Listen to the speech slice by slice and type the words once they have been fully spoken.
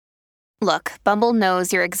Look, Bumble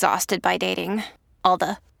knows you're exhausted by dating. All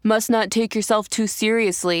the must not take yourself too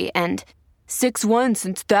seriously and 6'1"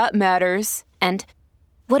 since that matters. And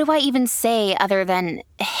what do I even say other than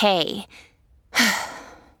hey?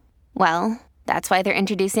 Well, that's why they're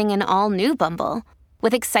introducing an all-new Bumble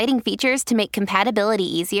with exciting features to make compatibility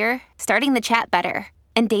easier, starting the chat better,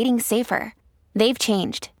 and dating safer. They've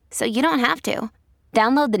changed, so you don't have to.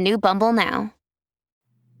 Download the new Bumble now.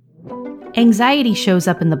 Anxiety shows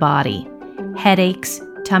up in the body. Headaches,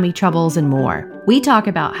 tummy troubles, and more. We talk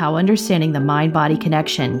about how understanding the mind-body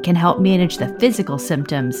connection can help manage the physical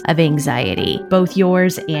symptoms of anxiety, both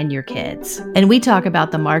yours and your kids. And we talk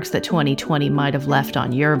about the marks that 2020 might have left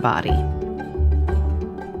on your body.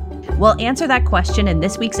 We'll answer that question in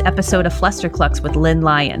this week's episode of Flusterclux with Lynn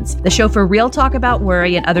Lyons, the show for real talk about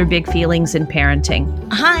worry and other big feelings in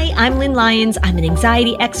parenting. Hi, I'm Lynn Lyons. I'm an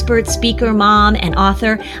anxiety expert, speaker, mom, and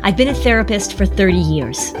author. I've been a therapist for 30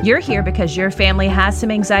 years. You're here because your family has some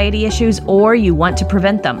anxiety issues or you want to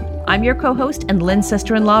prevent them. I'm your co-host and Lynn's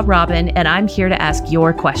sister-in-law, Robin, and I'm here to ask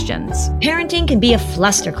your questions. Parenting can be a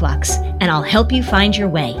flusterclux, and I'll help you find your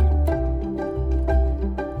way.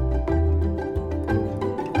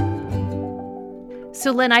 So,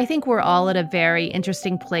 Lynn, I think we're all at a very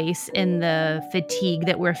interesting place in the fatigue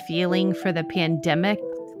that we're feeling for the pandemic.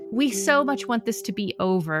 We so much want this to be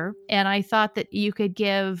over, and I thought that you could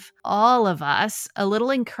give all of us a little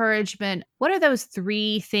encouragement. What are those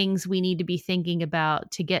 3 things we need to be thinking about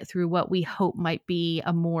to get through what we hope might be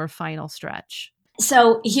a more final stretch?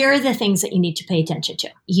 So here are the things that you need to pay attention to.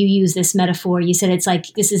 You use this metaphor. You said it's like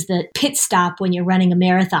this is the pit stop when you're running a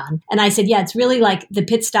marathon. And I said, yeah, it's really like the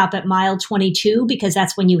pit stop at mile 22 because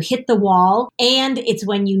that's when you hit the wall and it's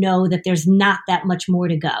when you know that there's not that much more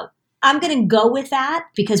to go. I'm going to go with that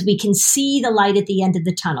because we can see the light at the end of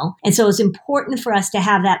the tunnel. And so it's important for us to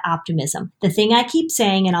have that optimism. The thing I keep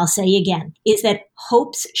saying, and I'll say again, is that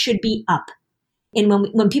hopes should be up. And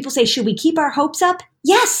when people say, should we keep our hopes up?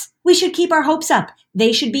 Yes, we should keep our hopes up.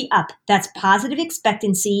 They should be up. That's positive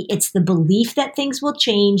expectancy. It's the belief that things will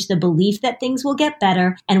change, the belief that things will get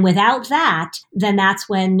better. And without that, then that's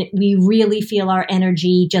when we really feel our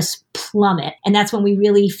energy just plummet. And that's when we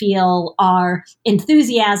really feel our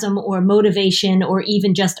enthusiasm or motivation or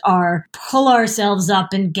even just our pull ourselves up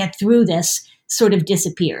and get through this sort of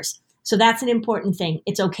disappears. So that's an important thing.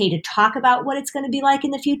 It's okay to talk about what it's going to be like in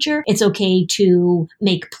the future. It's okay to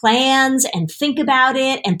make plans and think about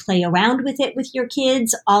it and play around with it with your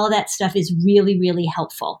kids. All of that stuff is really, really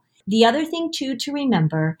helpful. The other thing, too, to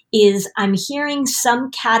remember is I'm hearing some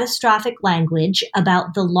catastrophic language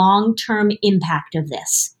about the long-term impact of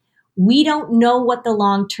this. We don't know what the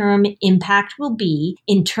long-term impact will be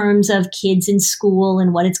in terms of kids in school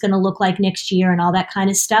and what it's going to look like next year and all that kind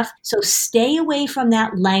of stuff. So stay away from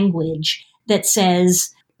that language that says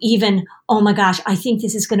even, oh my gosh, I think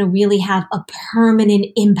this is going to really have a permanent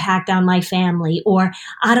impact on my family, or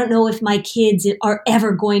I don't know if my kids are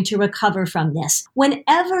ever going to recover from this.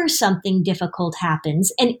 Whenever something difficult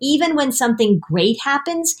happens, and even when something great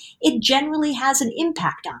happens, it generally has an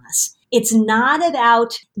impact on us. It's not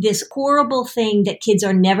about this horrible thing that kids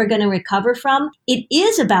are never going to recover from. It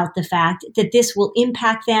is about the fact that this will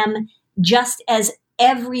impact them just as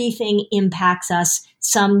everything impacts us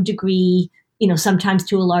some degree, sometimes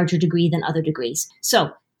to a larger degree than other degrees.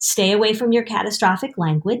 So stay away from your catastrophic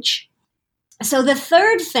language. So the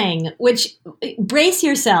third thing, which brace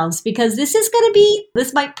yourselves, because this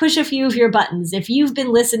might push a few of your buttons. If you've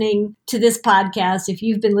been listening to this podcast, if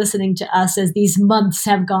you've been listening to us as these months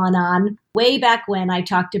have gone on, way back when I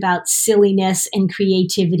talked about silliness and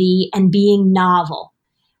creativity and being novel.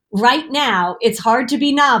 Right now, it's hard to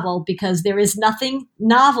be novel because there is nothing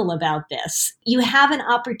novel about this. You have an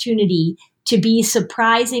opportunity to be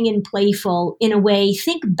surprising and playful in a way.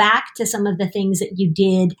 Think back to some of the things that you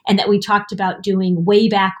did and that we talked about doing way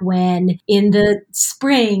back when in the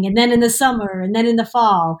spring and then in the summer and then in the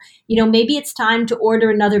fall. Maybe it's time to order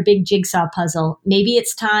another big jigsaw puzzle. Maybe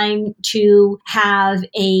it's time to have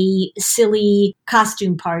a silly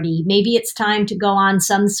costume party. Maybe it's time to go on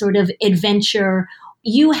some sort of adventure.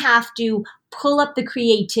 You have to pull up the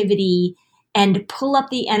creativity and pull up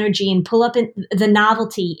the energy and pull up the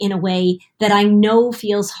novelty in a way that I know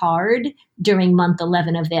feels hard during month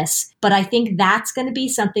 11 of this. But I think that's going to be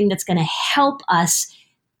something that's going to help us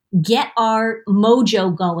get our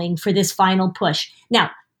mojo going for this final push.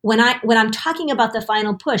 Now, when I'm talking about the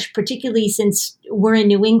final push, particularly since we're in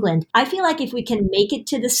New England, I feel like if we can make it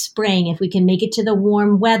to the spring, if we can make it to the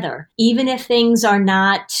warm weather, even if things are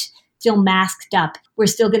not still masked up, we're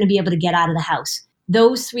still going to be able to get out of the house.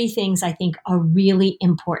 Those 3 things I think are really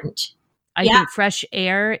important. I think fresh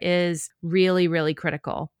air is really, really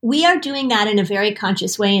critical. We are doing that in a very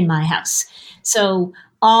conscious way in my house. So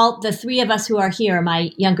all the three of us who are here,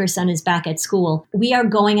 my younger son is back at school, we are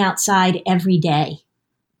going outside every day.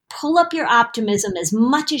 Pull up your optimism as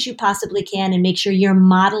much as you possibly can and make sure you're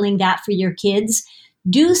modeling that for your kids.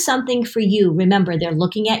 Do something for you. Remember, they're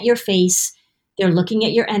looking at your face. They're looking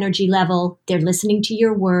at your energy level. They're listening to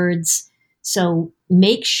your words. So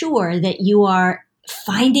make sure that you are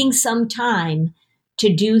finding some time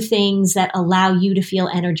to do things that allow you to feel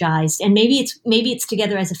energized. And maybe it's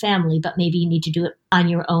together as a family, but maybe you need to do it on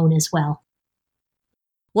your own as well.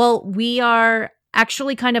 Well, we are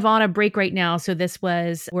actually kind of on a break right now. So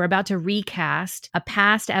we're about to recast a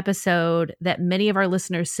past episode that many of our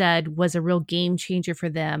listeners said was a real game changer for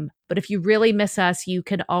them. But if you really miss us, you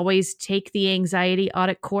can always take the anxiety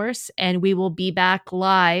audit course, and we will be back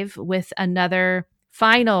live with another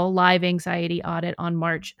final live anxiety audit on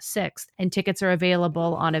March 6th. And tickets are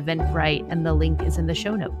available on Eventbrite, and the link is in the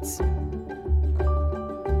show notes.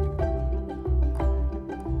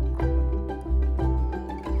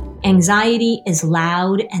 Anxiety is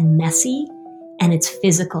loud and messy, and it's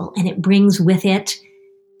physical, and it brings with it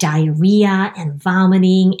diarrhea and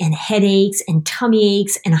vomiting and headaches and tummy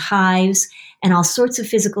aches and hives and all sorts of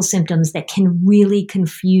physical symptoms that can really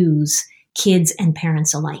confuse kids and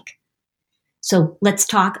parents alike. So let's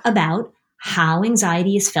talk about how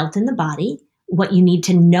anxiety is felt in the body, what you need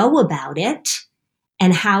to know about it,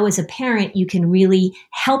 and how as a parent you can really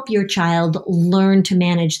help your child learn to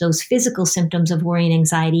manage those physical symptoms of worry and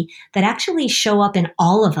anxiety that actually show up in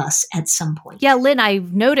all of us at some point. Yeah, Lynn,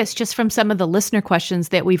 I've noticed just from some of the listener questions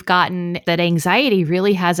that we've gotten that anxiety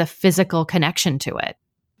really has a physical connection to it.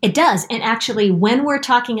 It does. And actually, when we're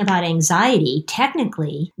talking about anxiety,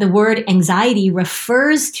 technically, the word anxiety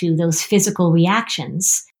refers to those physical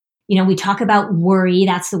reactions. You know, we talk about worry.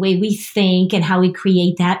 That's the way we think and how we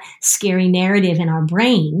create that scary narrative in our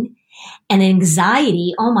brain. And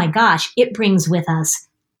anxiety, oh my gosh, it brings with us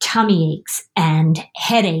tummy aches and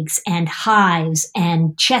headaches and hives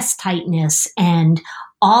and chest tightness and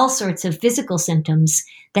all sorts of physical symptoms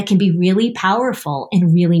that can be really powerful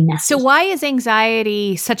and really messy. So why is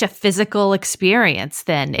anxiety such a physical experience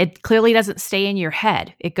then? It clearly doesn't stay in your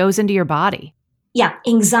head. It goes into your body. Yeah,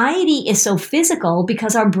 anxiety is so physical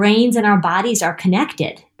because our brains and our bodies are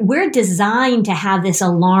connected. We're designed to have this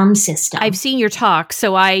alarm system. I've seen your talk,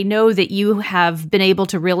 so I know that you have been able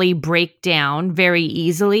to really break down very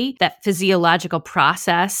easily that physiological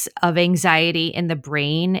process of anxiety in the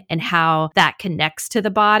brain and how that connects to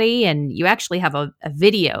the body. And you actually have a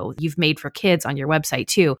video you've made for kids on your website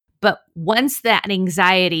too. But once that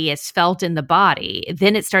anxiety is felt in the body,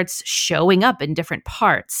 then it starts showing up in different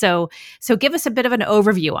parts. So give us a bit of an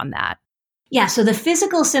overview on that. Yeah, so the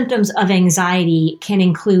physical symptoms of anxiety can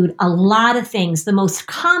include a lot of things. The most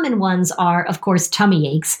common ones are, of course,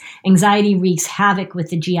 tummy aches. Anxiety wreaks havoc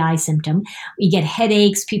with the GI symptom. We get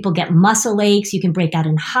headaches, people get muscle aches, you can break out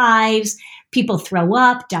in hives, people throw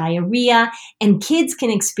up, diarrhea, and kids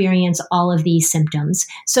can experience all of these symptoms.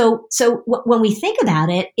 So when we think about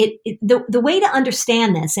it, the way to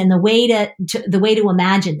understand this and the way to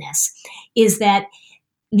imagine this is that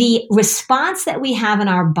the response that we have in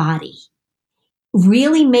our body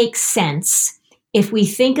really makes sense if we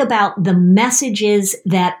think about the messages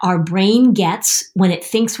that our brain gets when it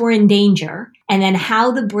thinks we're in danger, and then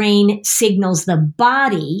how the brain signals the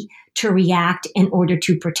body to react in order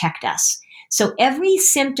to protect us. So every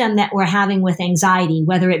symptom that we're having with anxiety,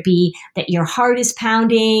 whether it be that your heart is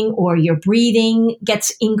pounding or your breathing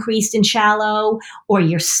gets increased and shallow or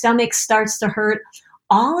your stomach starts to hurt,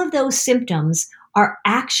 all of those symptoms are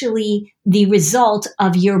actually the result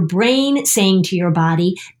of your brain saying to your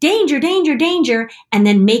body, danger, danger, danger, and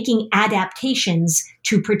then making adaptations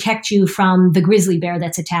to protect you from the grizzly bear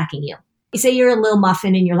that's attacking you. You say you're a little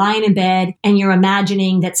muffin and you're lying in bed and you're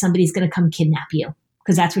imagining that somebody's going to come kidnap you,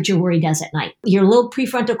 because that's what your worry does at night. Your little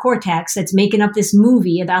prefrontal cortex that's making up this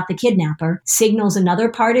movie about the kidnapper signals another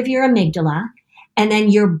part of your amygdala, and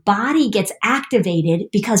then your body gets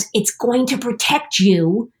activated because it's going to protect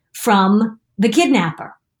you from the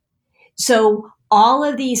kidnapper. So all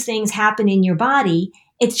of these things happen in your body.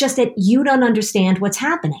 It's just that you don't understand what's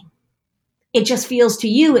happening. It just feels to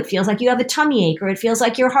you, it feels like you have a tummy ache, or it feels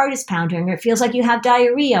like your heart is pounding, or it feels like you have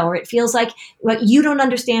diarrhea, or it feels like you don't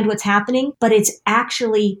understand what's happening, but it's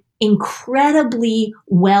actually incredibly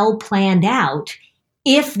well planned out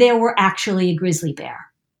if there were actually a grizzly bear.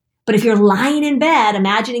 But if you're lying in bed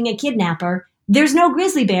imagining a kidnapper, there's no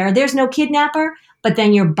grizzly bear, there's no kidnapper, but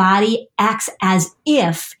then your body acts as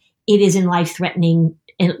if it is in life-threatening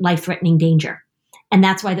danger. And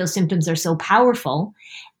that's why those symptoms are so powerful.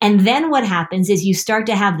 And then what happens is you start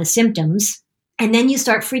to have the symptoms, and then you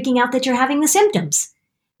start freaking out that you're having the symptoms.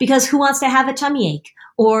 Because who wants to have a tummy ache?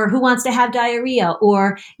 Or who wants to have diarrhea?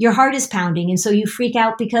 Or your heart is pounding, and so you freak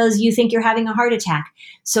out because you think you're having a heart attack.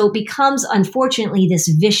 So it becomes, unfortunately, this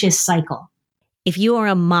vicious cycle. If you are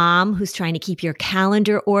a mom who's trying to keep your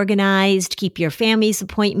calendar organized, keep your family's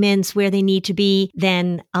appointments where they need to be,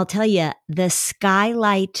 then I'll tell you, the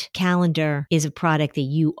Skylight calendar is a product that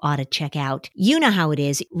you ought to check out. You know how it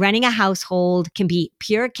is. Running a household can be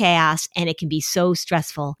pure chaos and it can be so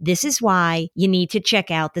stressful. This is why you need to check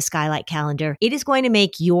out the Skylight calendar. It is going to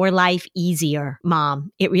make your life easier,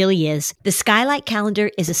 Mom. It really is. The Skylight calendar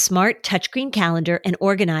is a smart touchscreen calendar and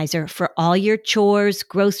organizer for all your chores,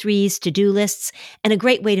 groceries, to-do lists, and a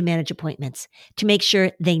great way to manage appointments to make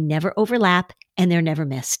sure they never overlap and they're never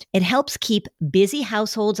missed. It helps keep busy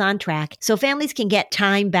households on track so families can get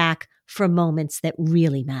time back for moments that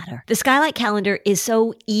really matter. The Skylight calendar is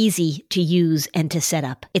so easy to use and to set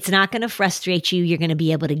up. It's not going to frustrate you. You're going to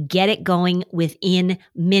be able to get it going within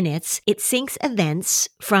minutes. It syncs events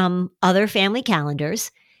from other family calendars,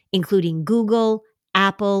 including Google,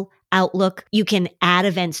 Apple, Outlook. You can add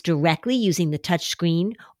events directly using the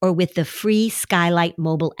touchscreen or with the free Skylight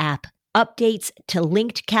mobile app. Updates to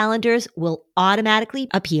linked calendars will automatically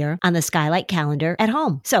appear on the Skylight calendar at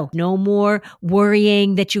home. So no more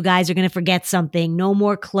worrying that you guys are going to forget something. No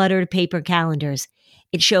more cluttered paper calendars.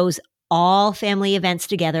 It shows all family events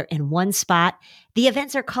together in one spot. The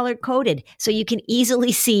events are color coded so you can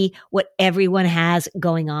easily see what everyone has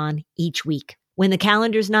going on each week. When the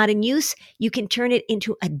calendar's not in use, you can turn it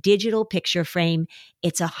into a digital picture frame.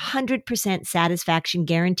 It's 100% satisfaction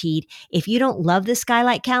guaranteed. If you don't love the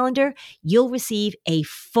Skylight calendar, you'll receive a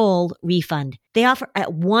full refund. They offer a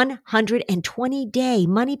 120-day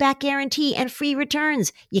money-back guarantee and free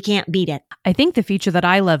returns. You can't beat it. I think the feature that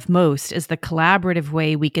I love most is the collaborative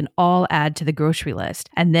way we can all add to the grocery list.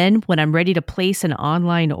 And then when I'm ready to place an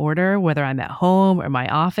online order, whether I'm at home or my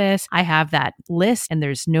office, I have that list and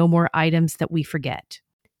there's no more items that we forget.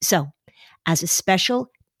 So, as a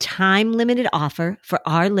special time-limited offer for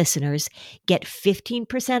our listeners, get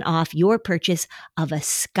 15% off your purchase of a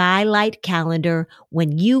Skylight calendar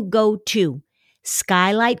when you go to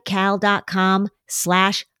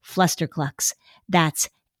skylightcal.com/flusterclux. That's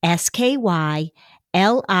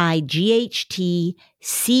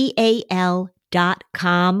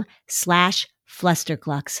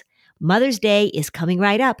SKYLIGHTCAL.com/flusterclux. Mother's Day is coming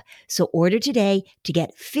right up, so order today to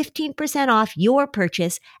get 15% off your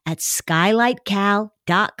purchase at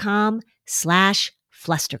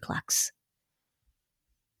skylightcal.com/flusterclux.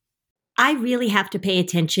 I really have to pay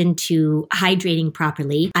attention to hydrating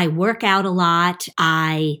properly. I work out a lot.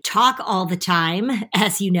 I talk all the time,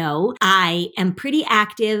 as you know. I am pretty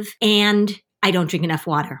active and I don't drink enough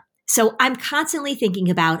water. So I'm constantly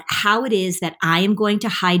thinking about how it is that I am going to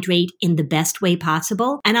hydrate in the best way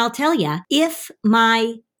possible. And I'll tell you, if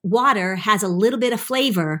my water has a little bit of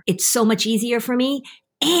flavor, it's so much easier for me.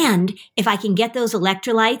 And if I can get those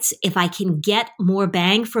electrolytes, if I can get more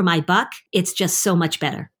bang for my buck, it's just so much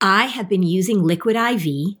better. I have been using Liquid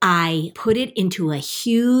IV. I put it into a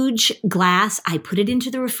huge glass. I put it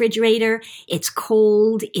into the refrigerator. It's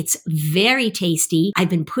cold. It's very tasty. I've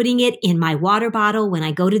been putting it in my water bottle when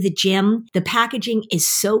I go to the gym. The packaging is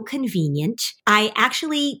so convenient. I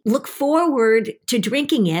actually look forward to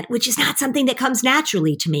drinking it, which is not something that comes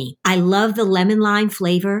naturally to me. I love the lemon lime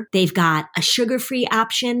flavor. They've got a sugar-free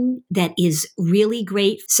option that is really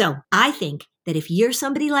great. So I think that if you're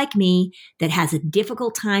somebody like me that has a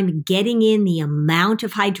difficult time getting in the amount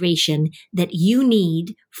of hydration that you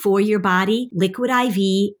need for your body, Liquid IV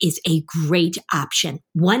is a great option.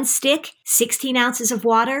 One stick, 16 ounces of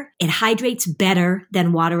water, it hydrates better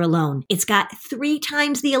than water alone. It's got 3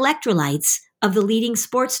 times the electrolytes of the leading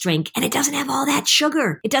sports drink, and it doesn't have all that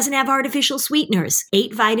sugar. It doesn't have artificial sweeteners.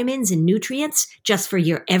 8 vitamins and nutrients just for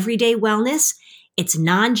your everyday wellness. It's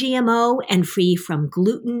non-GMO and free from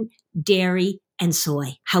gluten, dairy, and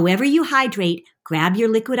soy. However you hydrate, grab your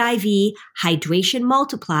Liquid IV Hydration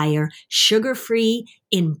Multiplier, sugar-free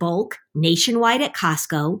in bulk, nationwide at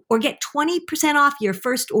Costco, or get 20% off your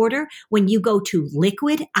first order when you go to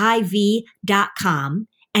liquidiv.com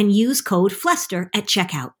and use code FLUSTER at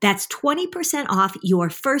checkout. That's 20% off your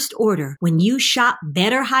first order when you shop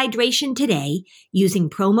Better Hydration today using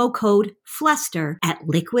promo code FLUSTER at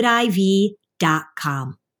liquidiv.com.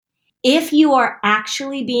 If you are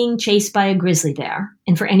actually being chased by a grizzly bear,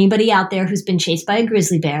 and for anybody out there who's been chased by a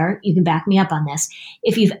grizzly bear, you can back me up on this.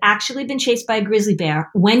 If you've actually been chased by a grizzly bear,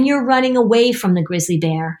 when you're running away from the grizzly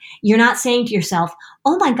bear, you're not saying to yourself,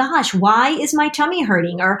 oh my gosh, why is my tummy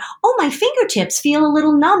hurting? Or, oh, my fingertips feel a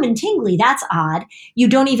little numb and tingly. That's odd. You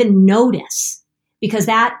don't even notice because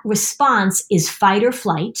that response is fight or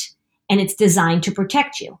flight, and it's designed to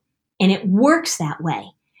protect you. And it works that way.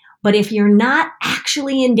 But if you're not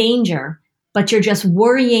actually in danger, but you're just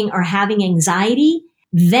worrying or having anxiety,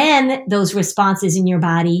 then those responses in your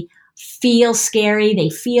body feel scary.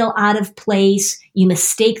 They feel out of place. You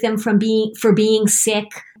mistake them for being sick,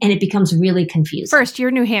 and it becomes really confusing. First,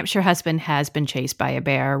 your New Hampshire husband has been chased by a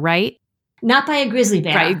bear, right? Not by a grizzly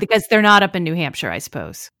bear. Right, because they're not up in New Hampshire, I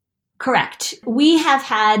suppose. Correct. We have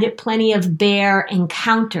had plenty of bear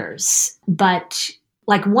encounters, but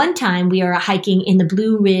like one time we were hiking in the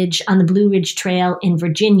Blue Ridge, on the Blue Ridge Trail in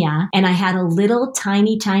Virginia, and I had a little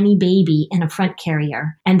tiny, tiny baby in a front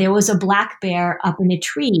carrier. And there was a black bear up in a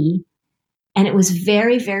tree, and it was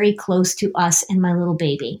very, very close to us and my little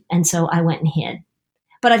baby. And so I went and hid.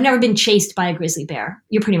 But I've never been chased by a grizzly bear.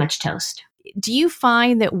 You're pretty much toast. Do you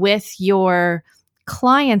find that with your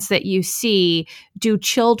clients that you see, do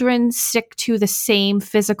children stick to the same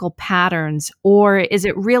physical patterns, or is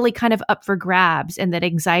it really kind of up for grabs and that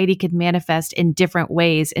anxiety could manifest in different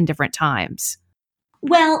ways in different times?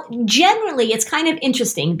 Well, generally, it's kind of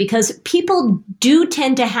interesting because people do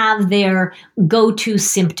tend to have their go-to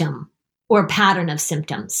symptom or pattern of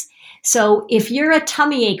symptoms. So if you're a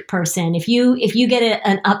tummy ache person, if you get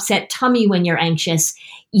an upset tummy when you're anxious,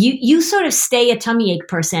 you sort of stay a tummy ache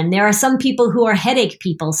person. There are some people who are headache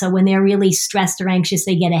people. So when they're really stressed or anxious,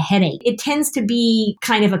 they get a headache. It tends to be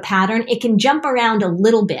kind of a pattern. It can jump around a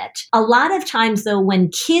little bit. A lot of times, though,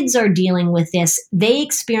 when kids are dealing with this, they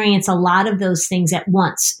experience a lot of those things at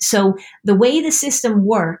once. So the way the system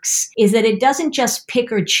works is that it doesn't just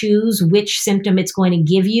pick or choose which symptom it's going to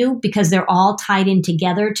give you because they're all tied in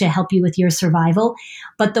together to help you with your survival.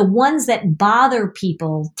 But the ones that bother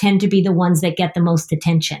people tend to be the ones that get the most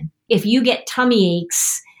attention. If you get tummy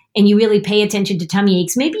aches and you really pay attention to tummy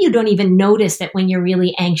aches, maybe you don't even notice that when you're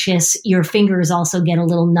really anxious, your fingers also get a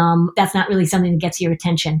little numb. That's not really something that gets your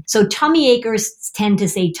attention. So tummy achers tend to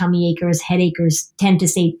say tummy achers, headachers tend to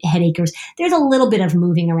say headachers. There's a little bit of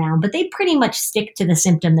moving around, but they pretty much stick to the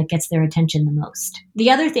symptom that gets their attention the most.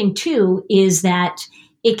 The other thing too is that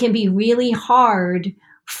it can be really hard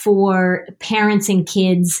for parents and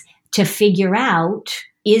kids to figure out,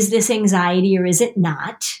 is this anxiety or is it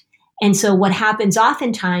not? And so what happens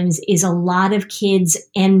oftentimes is a lot of kids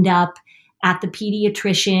end up at the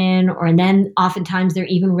pediatrician, or then oftentimes they're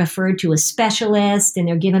even referred to a specialist and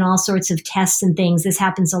they're given all sorts of tests and things. This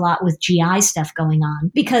happens a lot with GI stuff going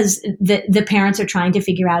on because the parents are trying to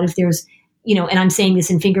figure out if there's, and I'm saying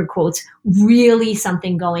this in finger quotes, really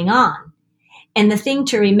something going on. And the thing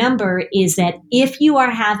to remember is that if you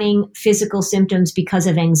are having physical symptoms because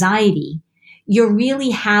of anxiety, you're really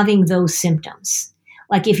having those symptoms.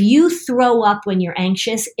 Like if you throw up when you're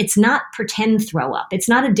anxious, it's not pretend throw up. It's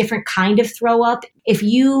not a different kind of throw up. If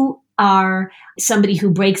you are somebody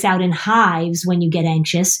who breaks out in hives when you get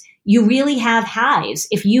anxious, you really have hives.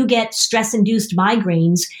 If you get stress-induced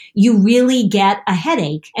migraines, you really get a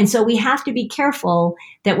headache. And so we have to be careful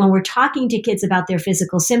that when we're talking to kids about their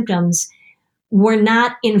physical symptoms, we're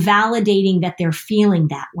not invalidating that they're feeling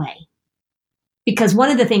that way. Because one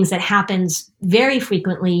of the things that happens very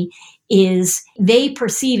frequently is they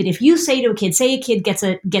perceive it. If you say to a kid, say a kid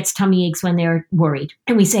gets tummy aches when they're worried,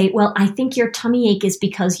 and we say, well, I think your tummy ache is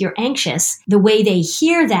because you're anxious. The way they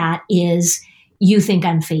hear that is, you think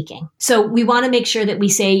I'm faking. So we want to make sure that we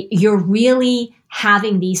say, you're really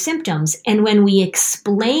having these symptoms. And when we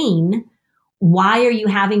explain why are you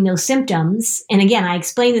having those symptoms? And again, I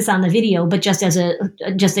explained this on the video, but just as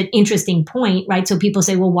just an interesting point, right? So people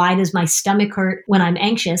say, well, why does my stomach hurt when I'm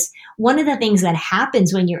anxious? One of the things that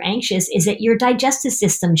happens when you're anxious is that your digestive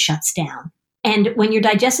system shuts down. And when your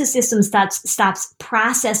digestive system stops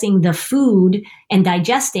processing the food and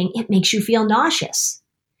digesting, it makes you feel nauseous.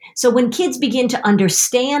 So when kids begin to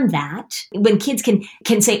understand that, when kids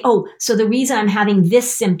can say, oh, so the reason I'm having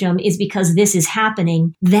this symptom is because this is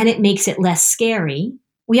happening, then it makes it less scary.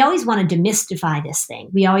 We always want to demystify this thing.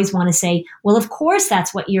 We always want to say, well, of course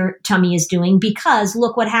that's what your tummy is doing because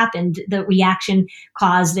look what happened. The reaction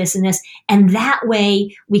caused this and this. And that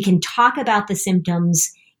way we can talk about the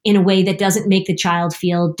symptoms in a way that doesn't make the child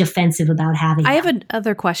feel defensive about having them. I have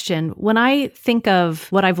another question. When I think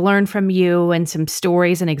of what I've learned from you and some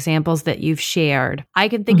stories and examples that you've shared, I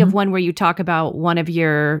can think of one where you talk about one of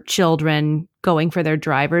your children going for their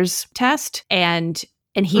driver's test and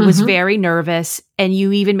and he was very nervous. And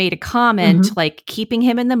you even made a comment like keeping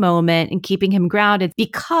him in the moment and keeping him grounded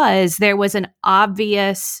because there was an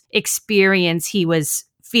obvious experience he was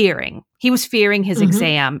fearing. He was fearing his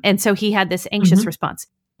exam. And so he had this anxious response.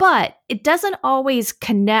 But it doesn't always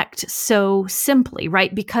connect so simply,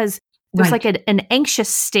 right? Because there's like an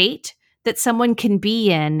anxious state that someone can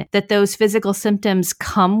be in that those physical symptoms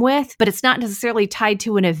come with, but it's not necessarily tied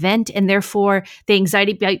to an event, and therefore the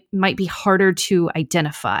anxiety might be harder to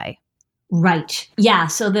identify. Right. Yeah.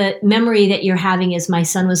 So the memory that you're having is my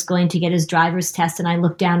son was going to get his driver's test and I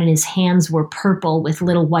looked down and his hands were purple with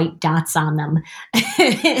little white dots on them.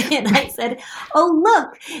 And I said, oh,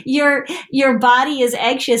 look, your body is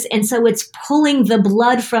anxious. And so it's pulling the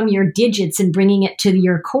blood from your digits and bringing it to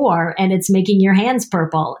your core and it's making your hands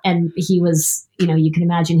purple. And he was, you can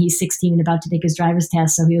imagine he's 16 and about to take his driver's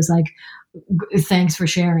test. So he was like, thanks for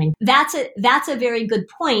sharing. That's a very good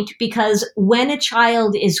point because when a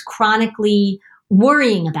child is chronically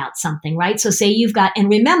worrying about something, right? So say you've got, and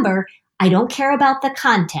remember, I don't care about the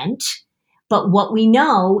content, but what we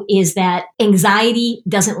know is that anxiety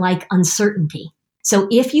doesn't like uncertainty. So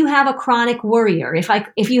if you have a chronic worrier,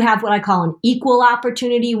 if you have what I call an equal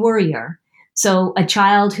opportunity worrier, so a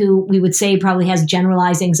child who we would say probably has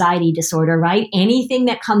generalized anxiety disorder, right? Anything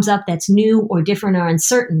that comes up that's new or different or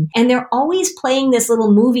uncertain. And they're always playing this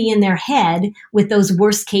little movie in their head with those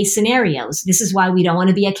worst case scenarios. This is why we don't want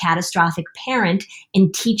to be a catastrophic parent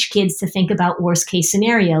and teach kids to think about worst case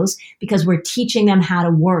scenarios because we're teaching them how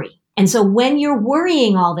to worry. And so when you're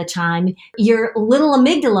worrying all the time, your little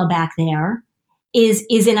amygdala back there is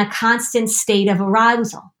in a constant state of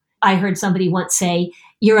arousal. I heard somebody once say,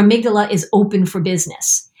 your amygdala is open for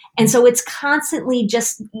business. And so it's constantly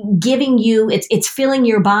just giving you, it's filling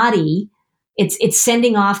your body. It's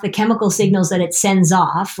sending off the chemical signals that it sends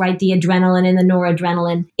off, right? The adrenaline and the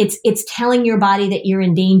noradrenaline. It's telling your body that you're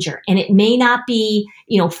in danger. And it may not be,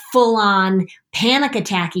 full on panic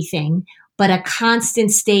attacky thing, but a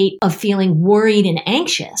constant state of feeling worried and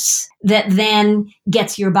anxious that then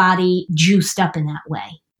gets your body juiced up in that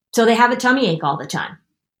way. So they have a tummy ache all the time,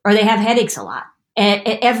 or they have headaches a lot.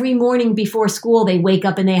 Every morning before school, they wake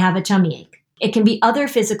up and they have a tummy ache. It can be other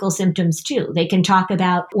physical symptoms too. They can talk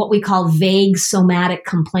about what we call vague somatic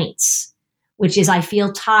complaints, which is I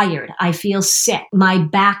feel tired, I feel sick, my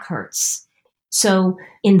back hurts. So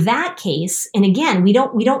in that case, and again, we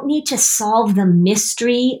don't need to solve the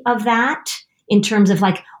mystery of that in terms of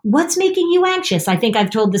like, what's making you anxious? I think I've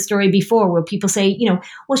told the story before where people say,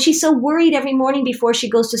 well, she's so worried every morning before she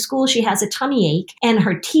goes to school, she has a tummy ache and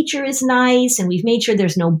her teacher is nice and we've made sure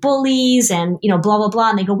there's no bullies and, blah, blah, blah.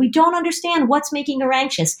 And they go, we don't understand what's making her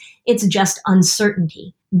anxious. It's just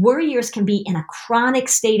uncertainty. Worriers can be in a chronic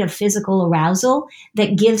state of physical arousal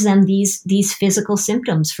that gives them these physical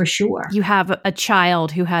symptoms for sure. You have a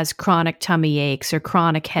child who has chronic tummy aches or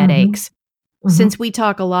chronic headaches. Since we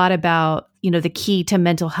talk a lot about, the key to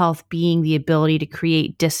mental health being the ability to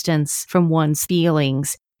create distance from one's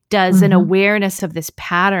feelings, does an awareness of this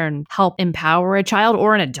pattern help empower a child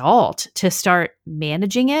or an adult to start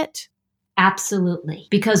managing it? Absolutely.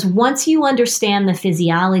 Because once you understand the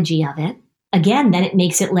physiology of it, again, then it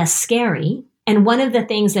makes it less scary. And one of the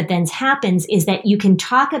things that then happens is that you can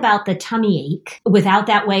talk about the tummy ache without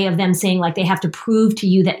that way of them saying like they have to prove to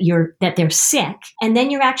you that they're sick. And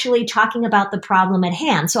then you're actually talking about the problem at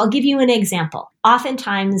hand. So I'll give you an example.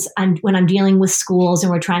 Oftentimes when I'm dealing with schools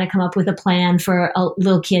and we're trying to come up with a plan for a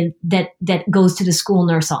little kid that goes to the school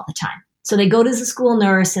nurse all the time. So they go to the school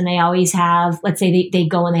nurse and they always have, let's say they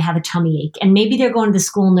go and they have a tummy ache. And maybe they're going to the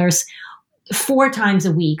school nurse 4 times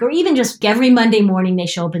a week, or even just every Monday morning they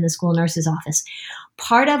show up in the school nurse's office.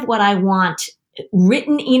 Part of what I want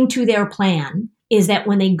written into their plan is that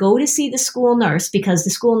when they go to see the school nurse, because the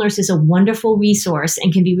school nurse is a wonderful resource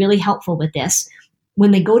and can be really helpful with this,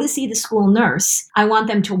 when they go to see the school nurse, I want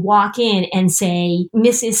them to walk in and say,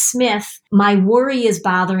 Mrs. Smith, my worry is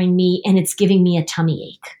bothering me and it's giving me a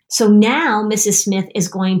tummy ache. So now Mrs. Smith is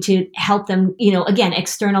going to help them, again,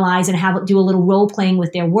 externalize and do a little role playing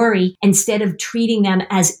with their worry instead of treating them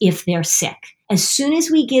as if they're sick. As soon as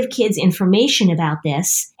we give kids information about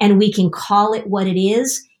this and we can call it what it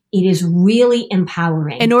is really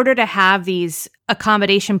empowering. In order to have these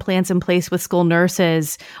accommodation plans in place with school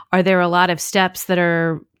nurses, are there a lot of steps that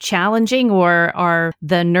are challenging, or are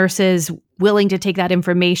the nurses willing to take that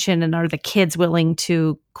information, and are the kids willing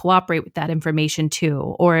to cooperate with that information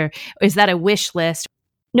too? Or is that a wish list?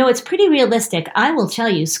 No, it's pretty realistic. I will tell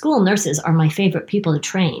you, school nurses are my favorite people to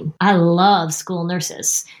train. I love school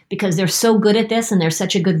nurses because they're so good at this and they're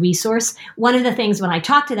such a good resource. One of the things when I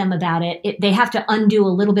talk to them about it, they have to undo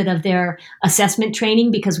a little bit of their assessment training,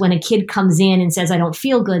 because when a kid comes in and says, I don't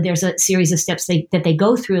feel good, there's a series of steps that they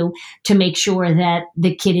go through to make sure that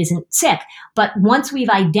the kid isn't sick. But once we've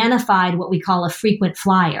identified what we call a frequent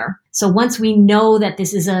flyer, so once we know that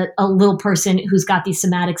this is a little person who's got these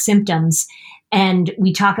somatic symptoms, and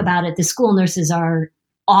we talk about it, the school nurses are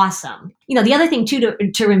awesome. You know, the other thing too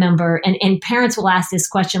to remember, and parents will ask this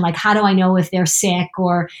question, like, how do I know if they're sick?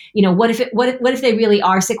 Or, you know, what if they really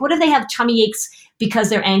are sick? What if they have tummy aches because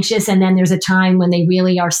they're anxious and then there's a time when they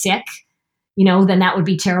really are sick? You know, then that would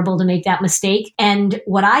be terrible to make that mistake. And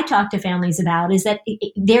what I talk to families about is that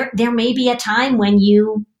there may be a time when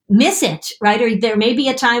you miss it, right? Or there may be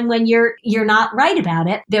a time when you're not right about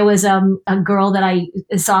it. There was a girl that I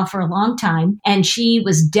saw for a long time, and she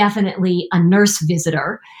was definitely a nurse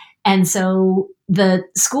visitor. And so the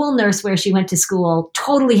school nurse where she went to school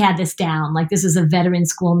totally had this down. Like, this is a veteran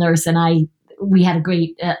school nurse, and we had a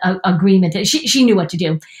great agreement that she knew what to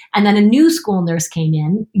do. And then a new school nurse came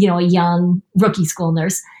in, you know, a young rookie school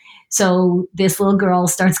nurse. So this little girl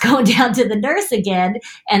starts going down to the nurse again,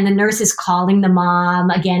 and the nurse is calling the mom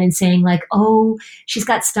again and saying, like, oh, she's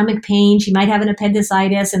got stomach pain. She might have an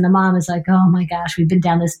appendicitis. And the mom is like, oh my gosh, we've been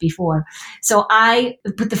down this before. So I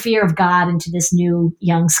put the fear of God into this new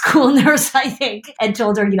young school nurse, I think, and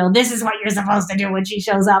told her, you know, this is what you're supposed to do when she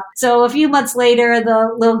shows up. So a few months later,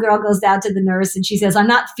 the little girl goes down to the nurse and she says, I'm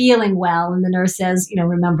not feeling well. And the nurse says, you know,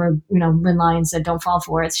 remember, you know, Lynn Lyons said, don't fall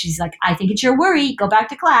for it. She's like, I think it's your worry. Go back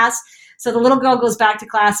to class. So the little girl goes back to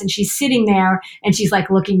class and she's sitting there and she's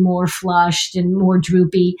like looking more flushed and more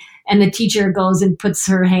droopy. And the teacher goes and puts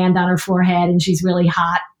her hand on her forehead and she's really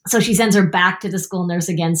hot. So she sends her back to the school nurse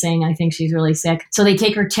again saying, I think she's really sick. So they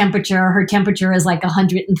take her temperature. Her temperature is like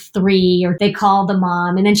 103, or they call the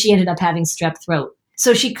mom, and then she ended up having strep throat.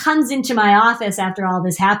 So she comes into my office after all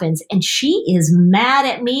this happens and she is mad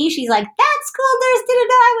at me. She's like, that school nurse didn't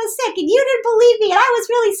know I was sick and you didn't believe me and I was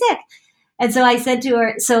really sick. And so I said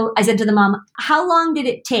to the mom, how long did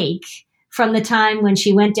it take from the time when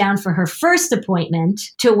she went down for her first appointment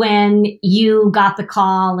to when you got the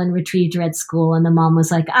call and retrieved her at school? And the mom was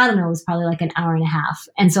like, I don't know, it was probably like an hour and a half.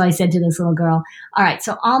 And so I said to this little girl, all right,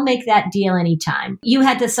 so I'll make that deal anytime. You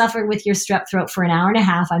had to suffer with your strep throat for an hour and a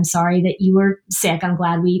half. I'm sorry that you were sick. I'm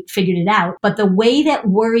glad we figured it out. But the way that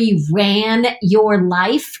worry ran your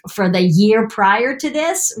life for the year prior to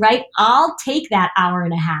this, right? I'll take that hour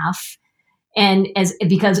and a half. And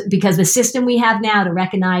because the system we have now to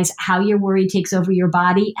recognize how your worry takes over your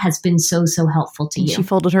body has been so helpful to you. She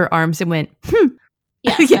folded her arms and went,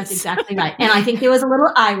 Yes, yes, that's exactly right. And I think there was a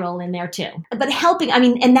little eye roll in there too. But helping, I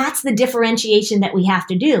mean, and that's the differentiation that we have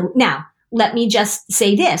to do. Now, let me just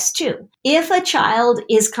say this too. If a child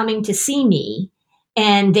is coming to see me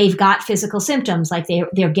and they've got physical symptoms, like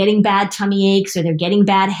they're getting bad tummy aches or they're getting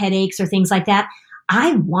bad headaches or things like that,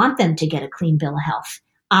 I want them to get a clean bill of health.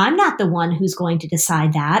 I'm not the one who's going to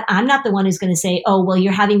decide that. I'm not the one who's going to say, oh, well,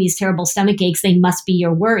 you're having these terrible stomach aches. They must be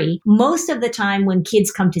your worry. Most of the time when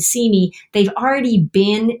kids come to see me, they've already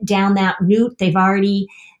been down that route. They've already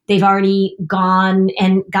gone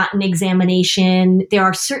and gotten examination. There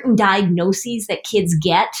are certain diagnoses that kids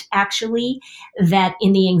get actually that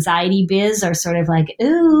in the anxiety biz are sort of like,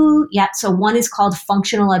 ooh, yeah. So one is called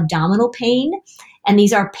functional abdominal pain. And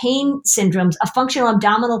these are pain syndromes. A functional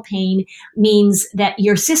abdominal pain means that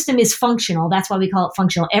your system is functional. That's why we call it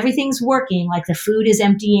functional. Everything's working, like the food is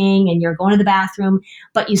emptying and you're going to the bathroom,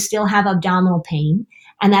 but you still have abdominal pain.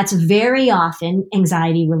 And that's very often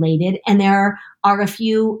anxiety related. And there are a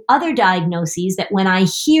few other diagnoses that when I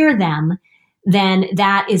hear them, then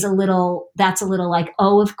that's a little like,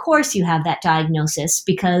 oh, of course you have that diagnosis,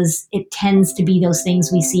 because it tends to be those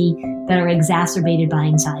things we see that are exacerbated by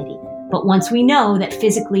anxiety. But once we know that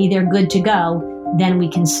physically they're good to go, then we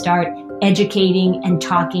can start educating and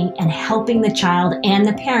talking and helping the child and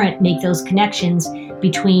the parent make those connections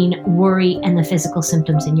between worry and the physical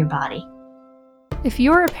symptoms in your body. If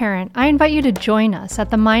you're a parent, I invite you to join us at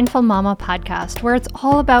the Mindful Mama podcast, where it's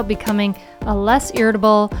all about becoming a less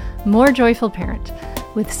irritable, more joyful parent.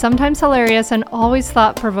 With sometimes hilarious and always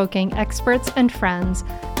thought-provoking experts and friends,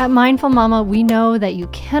 at Mindful Mama, we know that you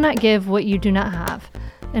cannot give what you do not have.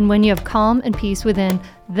 And when you have calm and peace within,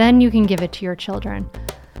 then you can give it to your children.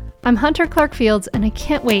 I'm Hunter Clark Fields, and I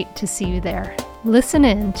can't wait to see you there. Listen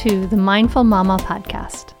in to the Mindful Mama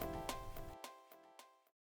podcast.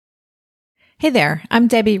 Hey there, I'm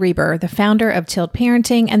Debbie Reber, the founder of Tilt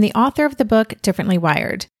Parenting and the author of the book Differently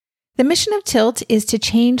Wired. The mission of Tilt is to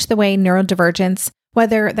change the way neurodivergence,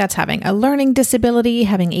 Whether that's having a learning disability,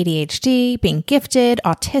 having ADHD, being gifted,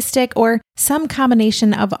 autistic, or some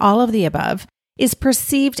combination of all of the above, is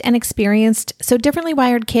perceived and experienced so differently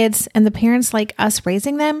wired kids and the parents like us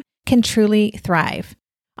raising them can truly thrive.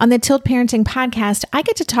 On the Tilt Parenting podcast, I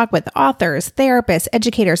get to talk with authors, therapists,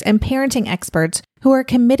 educators, and parenting experts who are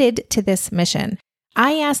committed to this mission.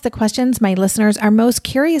 I ask the questions my listeners are most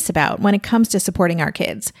curious about when it comes to supporting our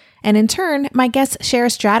kids. And in turn, my guests share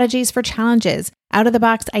strategies for challenges,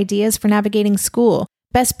 out-of-the-box ideas for navigating school,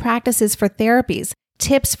 best practices for therapies,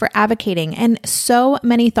 tips for advocating, and so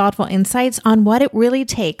many thoughtful insights on what it really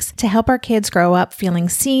takes to help our kids grow up feeling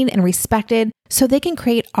seen and respected so they can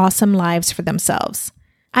create awesome lives for themselves.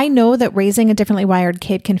 I know that raising a differently wired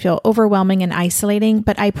kid can feel overwhelming and isolating,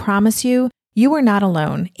 but I promise you, you are not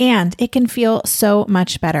alone, and it can feel so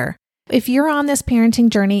much better. If you're on this parenting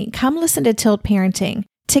journey, come listen to Tilt Parenting.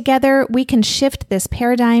 Together, we can shift this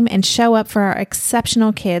paradigm and show up for our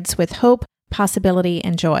exceptional kids with hope, possibility,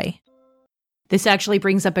 and joy. This actually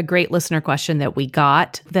brings up a great listener question that we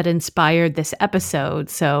got that inspired this episode.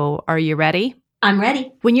 So are you ready? I'm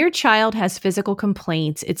ready. When your child has physical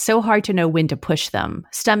complaints, it's so hard to know when to push them.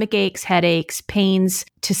 Stomach aches, headaches, pains,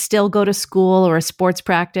 to still go to school or a sports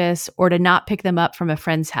practice, or to not pick them up from a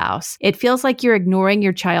friend's house. It feels like you're ignoring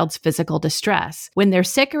your child's physical distress. When they're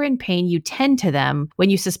sick or in pain, you tend to them.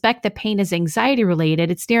 When you suspect the pain is anxiety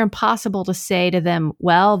related, it's near impossible to say to them,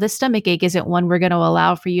 well, this stomach ache isn't one we're going to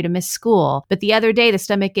allow for you to miss school. But the other day, the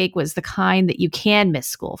stomach ache was the kind that you can miss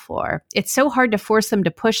school for. It's so hard to force them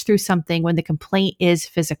to push through something when the complaint is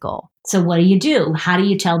physical. So what do? How do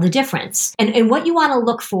you tell the difference? And what you want to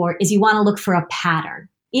look for is you want to look for a pattern.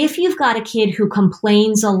 If you've got a kid who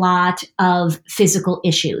complains a lot of physical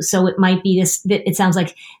issues, so it might be this, it sounds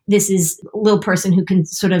like this is a little person who can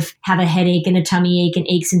sort of have a headache and a tummy ache and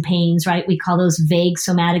aches and pains, right? We call those vague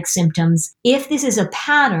somatic symptoms. If this is a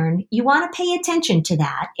pattern, you want to pay attention to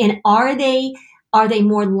that. And are they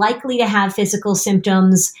more likely to have physical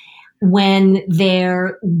symptoms when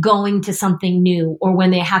they're going to something new, or when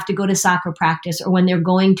they have to go to soccer practice, or when they're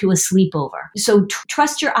going to a sleepover? So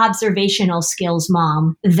trust your observational skills,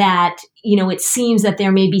 mom, that, it seems that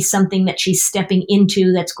there may be something that she's stepping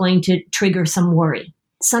into that's going to trigger some worry.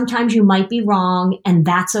 Sometimes you might be wrong, and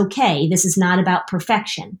that's okay. This is not about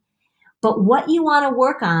perfection. But what you want to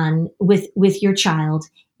work on with your child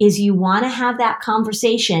is you want to have that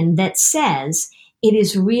conversation that says, it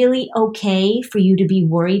is really okay for you to be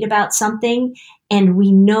worried about something. And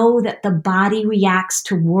we know that the body reacts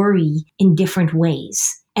to worry in different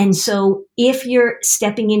ways. And so if you're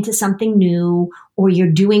stepping into something new, or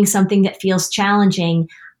you're doing something that feels challenging,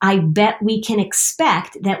 I bet we can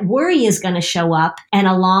expect that worry is going to show up. And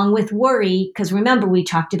along with worry, because remember, we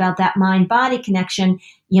talked about that mind-body connection,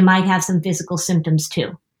 you might have some physical symptoms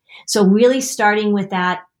too. So really starting with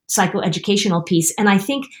that psychoeducational piece. And I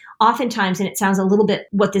think oftentimes, and it sounds a little bit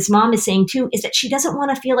what this mom is saying too, is that she doesn't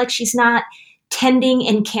want to feel like she's not tending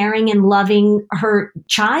and caring and loving her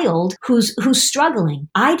child who's struggling.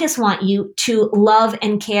 I just want you to love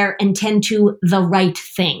and care and tend to the right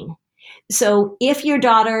thing. So if your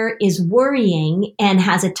daughter is worrying and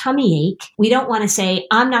has a tummy ache, we don't want to say,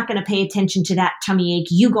 I'm not going to pay attention to that tummy ache.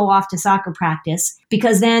 You go off to soccer practice,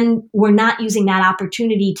 because then we're not using that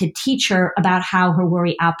opportunity to teach her about how her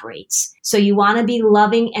worry operates. So you want to be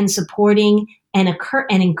loving and supporting and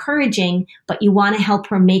encouraging, but you want to help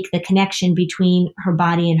her make the connection between her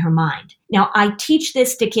body and her mind. Now, I teach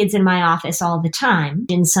this to kids in my office all the time,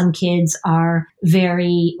 and some kids are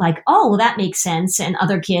very like, oh, well, that makes sense. And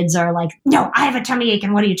other kids are like, no, I have a tummy ache,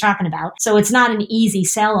 and what are you talking about? So it's not an easy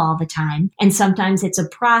sell all the time. And sometimes it's a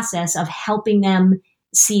process of helping them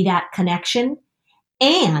see that connection.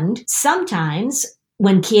 And sometimes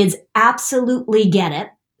when kids absolutely get it,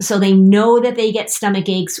 so they know that they get stomach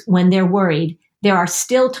aches when they're worried, there are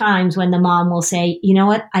still times when the mom will say, you know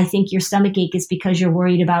what, I think your stomach ache is because you're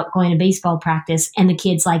worried about going to baseball practice. And the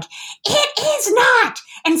kid's like, it is not.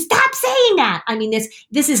 And stop saying that. I mean,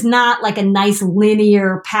 this is not like a nice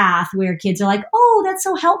linear path where kids are like, oh, that's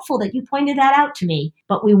so helpful that you pointed that out to me.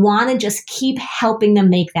 But we want to just keep helping them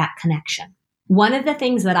make that connection. One of the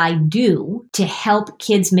things that I do to help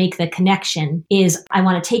kids make the connection is I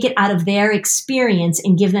want to take it out of their experience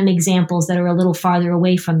and give them examples that are a little farther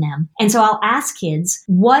away from them. And so I'll ask kids,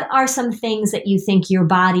 what are some things that you think your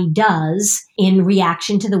body does in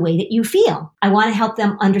reaction to the way that you feel? I want to help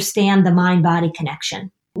them understand the mind-body connection.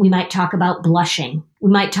 We might talk about blushing. We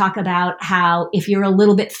might talk about how if you're a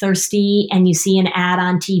little bit thirsty and you see an ad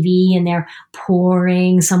on TV and they're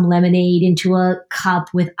pouring some lemonade into a cup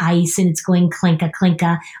with ice and it's going clinka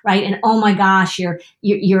clinka, right? And oh my gosh,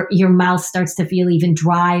 your mouth starts to feel even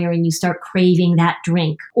drier and you start craving that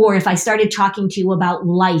drink. Or if I started talking to you about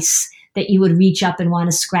lice, that you would reach up and want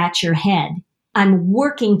to scratch your head. I'm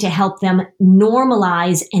working to help them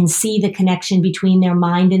normalize and see the connection between their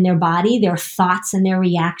mind and their body, their thoughts and their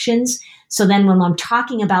reactions. So then when I'm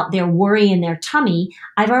talking about their worry and their tummy,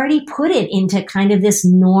 I've already put it into kind of this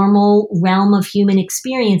normal realm of human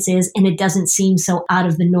experiences, and it doesn't seem so out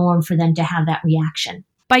of the norm for them to have that reaction.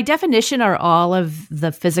 By definition, are all of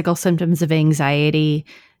the physical symptoms of anxiety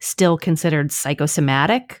still considered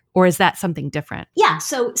psychosomatic, or is that something different? Yeah,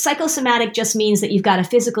 so psychosomatic just means that you've got a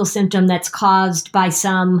physical symptom that's caused by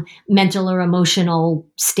some mental or emotional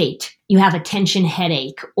state. You have a tension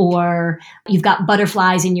headache, or you've got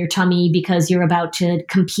butterflies in your tummy because you're about to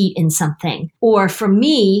compete in something. Or for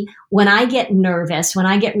me, when I get nervous, when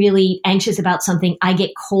I get really anxious about something, I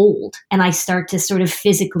get cold and I start to sort of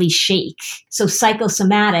physically shake. So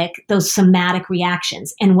psychosomatic, those somatic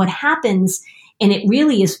reactions. And what happens, and it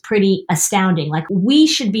really is pretty astounding. Like, we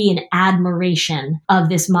should be in admiration of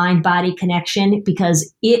this mind-body connection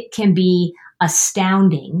because it can be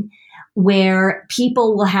astounding, where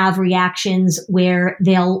people will have reactions where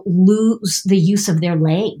they'll lose the use of their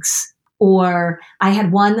legs. Or I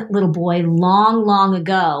had one little boy long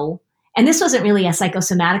ago, and this wasn't really a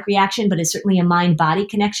psychosomatic reaction, but it's certainly a mind-body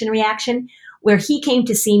connection reaction, where he came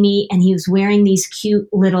to see me and he was wearing these cute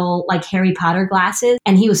little like Harry Potter glasses,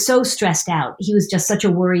 and he was so stressed out. He was just such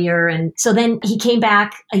a worrier. And so then he came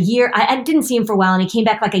back a year. I didn't see him for a while, and he came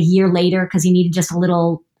back like a year later because he needed just a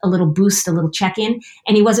little boost, a little check-in,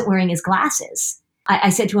 and he wasn't wearing his glasses.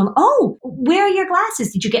 I said to him, "Oh, where are your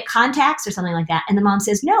glasses? Did you get contacts or something like that?" And the mom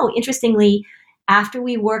says, "No, interestingly, after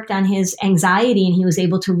we worked on his anxiety and he was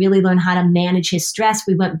able to really learn how to manage his stress,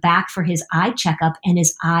 we went back for his eye checkup and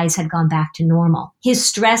his eyes had gone back to normal. His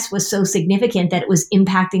stress was so significant that it was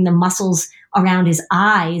impacting the muscles around his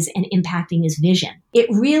eyes and impacting his vision." It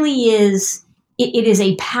really is, it is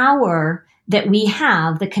a power that we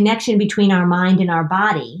have, the connection between our mind and our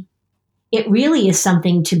body. It really is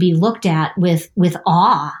something to be looked at with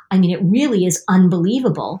awe. I mean, it really is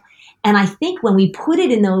unbelievable. And I think when we put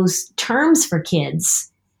it in those terms for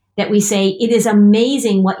kids, that we say, it is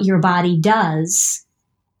amazing what your body does.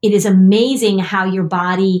 It is amazing how your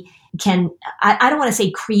body can, I don't want to say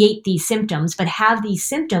create these symptoms, but have these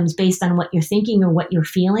symptoms based on what you're thinking or what you're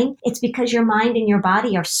feeling. It's because your mind and your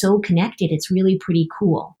body are so connected. It's really pretty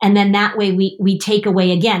cool. And then that way we take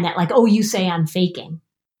away again that like, oh, you say I'm faking.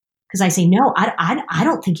 Because I say, no, I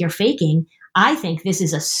don't think you're faking. I think this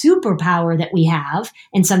is a superpower that we have.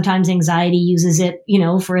 And sometimes anxiety uses it,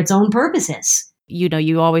 for its own purposes.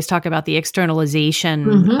 You always talk about the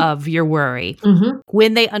externalization of your worry. Mm-hmm.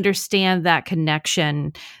 When they understand that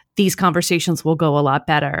connection, these conversations will go a lot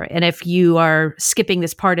better. And if you are skipping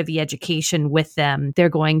this part of the education with them, they're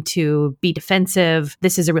going to be defensive.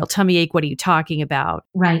 This is a real tummy ache. What are you talking about?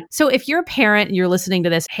 Right. So if you're a parent and you're listening to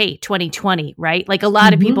this, hey, 2020, right? Like a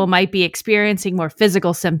lot of people might be experiencing more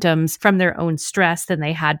physical symptoms from their own stress than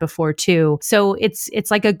they had before too. So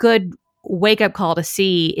it's like a good wake-up call to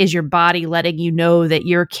see, is your body letting you know that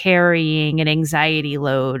you're carrying an anxiety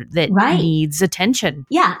load that needs attention?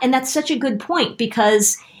 Yeah. And that's such a good point,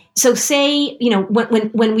 because so say,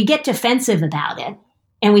 when we get defensive about it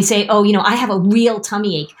and we say, oh, I have a real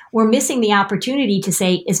tummy ache, we're missing the opportunity to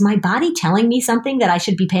say, is my body telling me something that I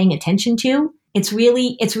should be paying attention to? It's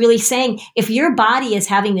really saying, if your body is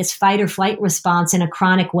having this fight or flight response in a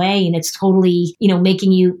chronic way, and it's totally,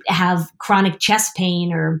 making you have chronic chest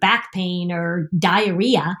pain or back pain or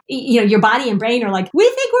diarrhea, your body and brain are like, we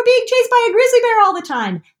think we're being chased by a grizzly bear all the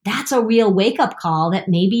time. That's a real wake-up call that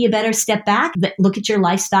maybe you better step back, look at your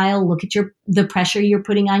lifestyle, look at the pressure you're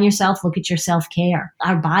putting on yourself, look at your self-care.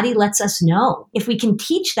 Our body lets us know. If we can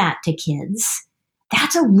teach that to kids,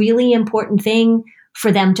 that's a really important thing for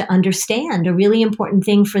them to understand, a really important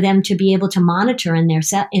thing for them to be able to monitor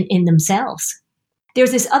in themselves.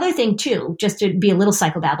 There's this other thing too, just to be a little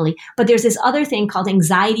psychobabbly, but there's this other thing called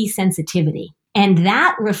anxiety sensitivity. And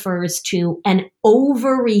that refers to an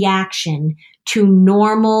overreaction to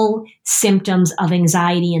normal symptoms of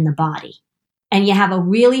anxiety in the body. And you have a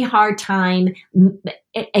really hard time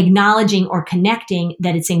acknowledging or connecting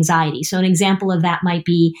that it's anxiety. So an example of that might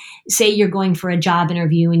be, say you're going for a job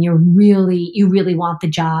interview and you really want the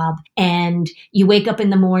job, and you wake up in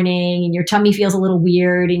the morning and your tummy feels a little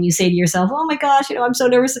weird, and you say to yourself, oh my gosh, I'm so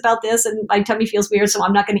nervous about this and my tummy feels weird, so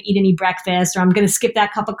I'm not going to eat any breakfast, or I'm going to skip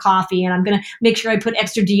that cup of coffee, and I'm going to make sure I put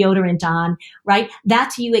extra deodorant on, right?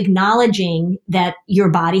 That's you acknowledging that your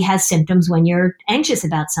body has symptoms when you're anxious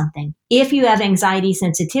about something. If you have anxiety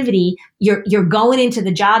sensitivity, you're going into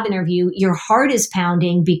the job interview, your heart is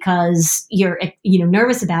pounding because you're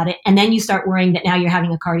nervous about it, and then you start worrying that now you're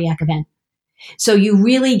having a cardiac event. So you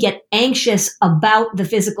really get anxious about the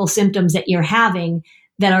physical symptoms that you're having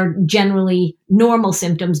that are generally normal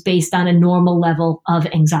symptoms based on a normal level of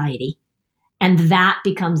anxiety. And that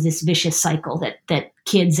becomes this vicious cycle that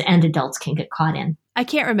kids and adults can get caught in. I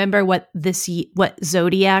can't remember what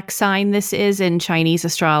zodiac sign this is in Chinese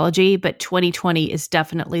astrology, but 2020 is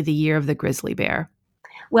definitely the year of the grizzly bear.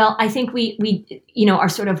 Well, I think we are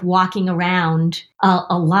sort of walking around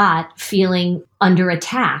a lot feeling under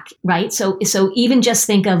attack, right? So even just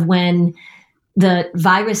think of when the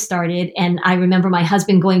virus started, and I remember my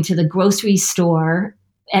husband going to the grocery store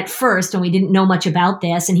at first, and we didn't know much about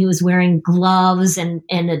this, and he was wearing gloves and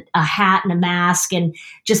a hat and a mask, and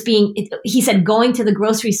he said going to the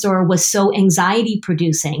grocery store was so anxiety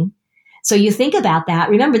producing. So you think about that.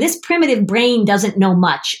 Remember, this primitive brain doesn't know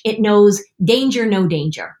much. It knows danger, no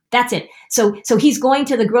danger. That's it. So he's going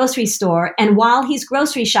to the grocery store, and while he's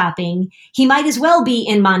grocery shopping, he might as well be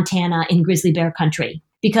in Montana in grizzly bear country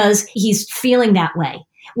because he's feeling that way.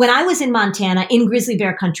 When I was in Montana in grizzly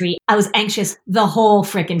bear country, I was anxious the whole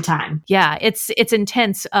frickin' time. Yeah, it's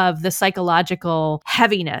intense of the psychological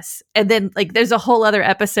heaviness. And then there's a whole other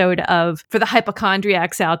episode for the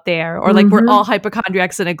hypochondriacs out there, or we're all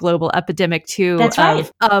hypochondriacs in a global epidemic too. That's right.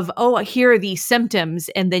 Here are these symptoms,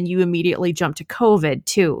 and then you immediately jump to COVID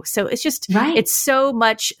too. So it's just, It's so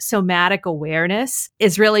much somatic awareness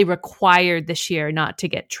is really required this year not to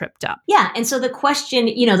get tripped up. Yeah. And so the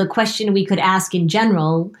question we could ask in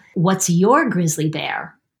general, what's your grizzly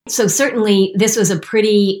bear? So certainly this was a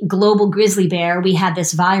pretty global grizzly bear. We had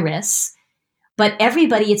this virus, but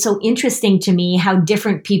everybody, it's so interesting to me how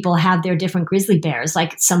different people have their different grizzly bears.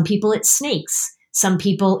 Like some people it's snakes, some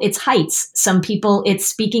people it's heights, some people it's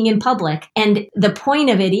speaking in public. And the point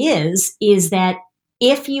of it is that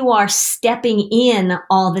if you are stepping in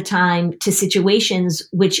all the time to situations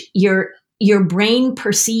which your brain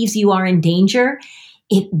perceives you are in danger,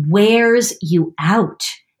 it wears you out.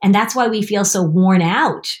 And that's why we feel so worn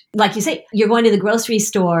out. Like you say, you're going to the grocery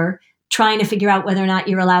store trying to figure out whether or not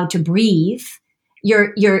you're allowed to breathe.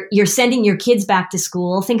 You're sending your kids back to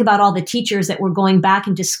school. Think about all the teachers that were going back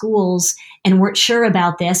into schools and weren't sure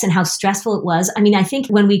about this and how stressful it was. I mean, I think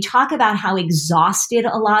when we talk about how exhausted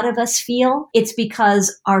a lot of us feel, it's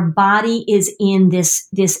because our body is in this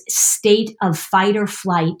state of fight or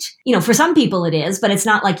flight. For some people it is, but it's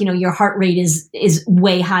not like, your heart rate is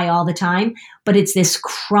way high all the time, but it's this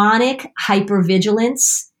chronic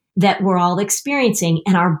hypervigilance that we're all experiencing,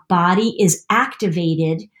 and our body is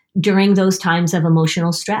activated during those times of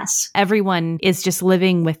emotional stress. Everyone is just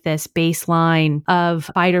living with this baseline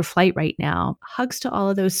of fight or flight right now. Hugs to all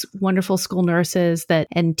of those wonderful school nurses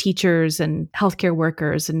and teachers and healthcare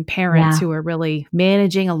workers and parents who are really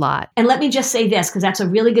managing a lot. And let me just say this, because that's a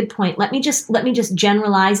really good point. Let me just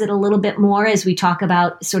generalize it a little bit more as we talk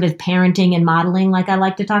about sort of parenting and modeling, like I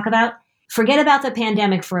like to talk about. Forget about the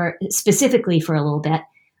pandemic specifically for a little bit.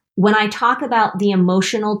 When I talk about the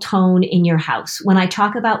emotional tone in your house, when I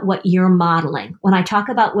talk about what you're modeling, when I talk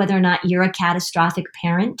about whether or not you're a catastrophic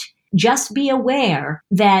parent, just be aware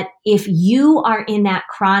that if you are in that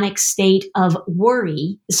chronic state of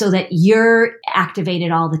worry so that you're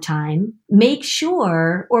activated all the time, make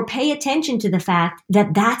sure or pay attention to the fact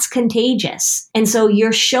that that's contagious. And so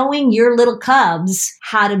you're showing your little cubs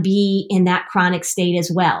how to be in that chronic state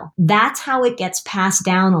as well. That's how it gets passed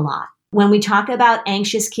down a lot. When we talk about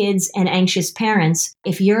anxious kids and anxious parents,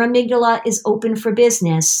 if your amygdala is open for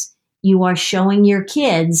business, you are showing your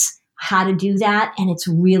kids how to do that, and it's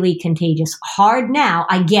really contagious. Hard now,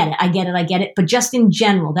 I get it. But just in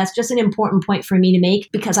general, that's just an important point for me to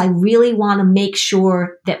make, because I really want to make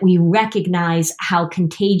sure that we recognize how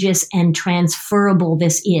contagious and transferable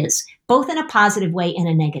this is, both in a positive way and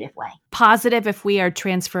a negative way. Positive if we are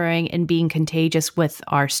transferring and being contagious with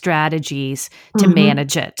our strategies to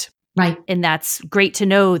manage it. Right. And that's great to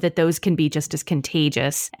know that those can be just as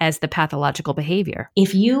contagious as the pathological behavior.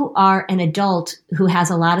 If you are an adult who has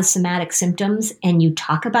a lot of somatic symptoms and you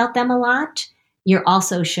talk about them a lot, you're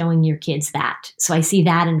also showing your kids that. So I see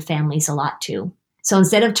that in families a lot too. So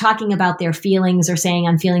instead of talking about their feelings or saying,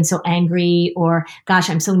 I'm feeling so angry, or gosh,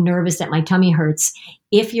 I'm so nervous that my tummy hurts,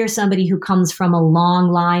 if you're somebody who comes from a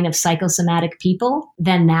long line of psychosomatic people,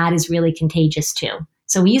 then that is really contagious too.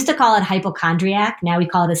 So we used to call it hypochondriac. Now we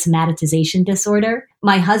call it a somatization disorder.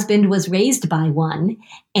 My husband was raised by one,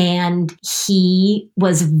 and he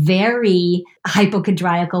was very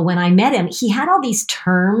hypochondriacal when I met him. He had all these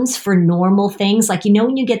terms for normal things. Like, you know,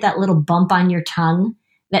 when you get that little bump on your tongue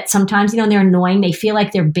that sometimes, you know, they're annoying, they feel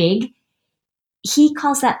like they're big. He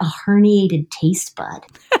calls that a herniated taste bud.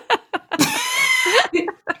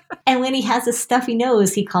 And when he has a stuffy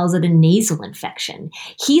nose, he calls it a nasal infection.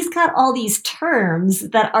 He's got all these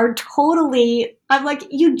terms that are totally, I'm like,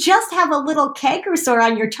 you just have a little canker sore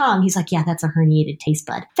on your tongue. He's like, yeah, that's a herniated taste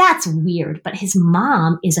bud. That's weird. But his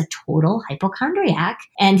mom is a total hypochondriac,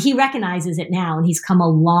 and he recognizes it now, and he's come a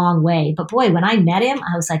long way. But boy, when I met him,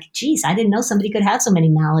 I was like, geez, I didn't know somebody could have so many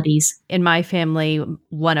maladies. In my family,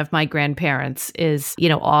 one of my grandparents is, you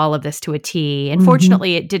know, all of this to a T. And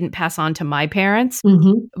fortunately, it didn't pass on to my parents.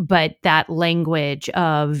 But that language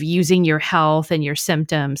of using your health and your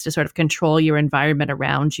symptoms to sort of control your environment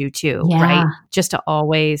around you too, right? Just to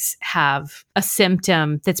always have a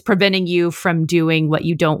symptom that's preventing you from doing what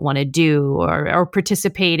you don't want to do, or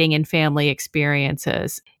participating in family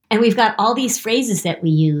experiences. And we've got all these phrases that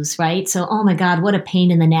we use, right? So, oh my God, what a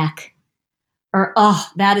pain in the neck. Or, oh,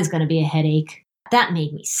 that is going to be a headache. That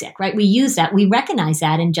made me sick, right? We use that. We recognize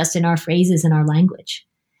that in our phrases and our language.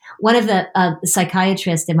 One of the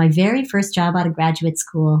psychiatrists in my very first job out of graduate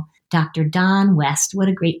school, Dr. Don West, what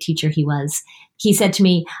a great teacher he was. He said to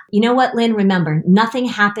me, you know what, Lynn, remember, nothing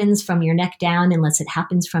happens from your neck down unless it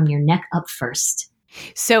happens from your neck up first.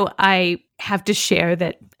 So I have to share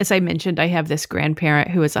that, as I mentioned, I have this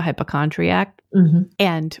grandparent who is a hypochondriac.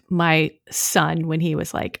 And my son, when he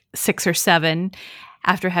was like 6 or 7,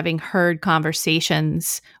 after having heard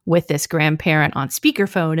conversations with this grandparent on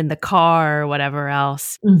speakerphone in the car or whatever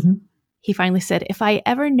else, he finally said, if I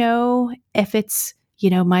ever know if it's, you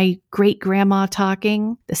know, my great grandma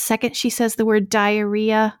talking, the second she says the word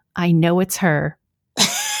diarrhea, I know it's her.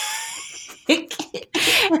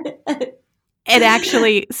 And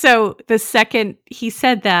actually, so the second he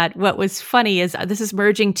said that, what was funny is this is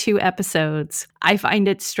merging 2 episodes. I find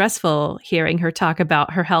it stressful hearing her talk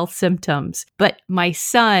about her health symptoms, but my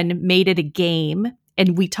son made it a game.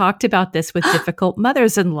 And we talked about this with difficult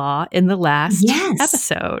mothers-in-law in the last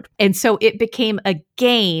episode. And so it became a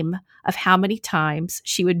game of how many times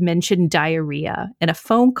she would mention diarrhea in a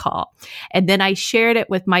phone call. And then I shared it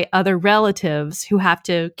with my other relatives who have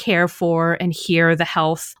to care for and hear the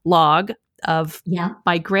health log of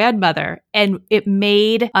my grandmother. And it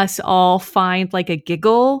made us all find like a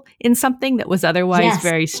giggle in something that was otherwise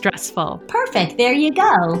very stressful. Perfect. There you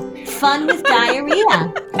go. Fun with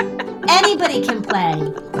diarrhea. Anybody can play.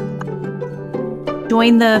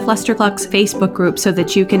 Join the Flusterclux Facebook group so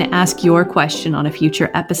that you can ask your question on a future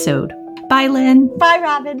episode. Bye, Lynn. Bye,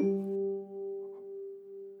 Robin.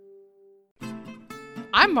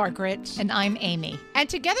 I'm Margaret. And I'm Amy. And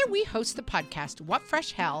together we host the podcast, What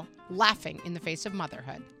Fresh Hell? Laughing in the Face of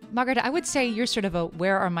Motherhood. Margaret, I would say you're sort of a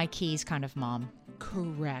where are my keys kind of mom.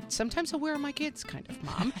 Correct. Sometimes a where are my kids kind of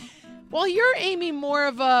mom. Well, you're, Amy, more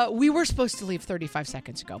of a we were supposed to leave 35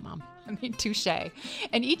 seconds ago, mom. I mean, touche.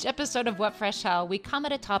 In each episode of What Fresh Hell, we come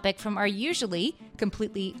at a topic from our usually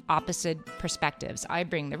completely opposite perspectives. I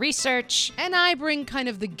bring the research. And I bring kind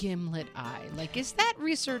of the gimlet eye. Like, is that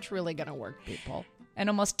research really going to work, people? And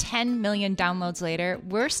almost 10 million downloads later,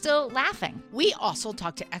 we're still laughing. We also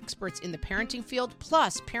talk to experts in the parenting field,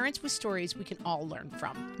 plus parents with stories we can all learn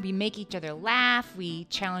from. We make each other laugh, we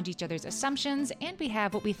challenge each other's assumptions, and we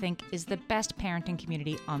have what we think is the best parenting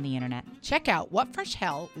community on the internet. Check out What Fresh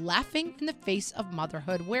Hell? Laughing in the Face of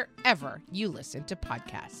Motherhood wherever you listen to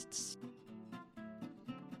podcasts.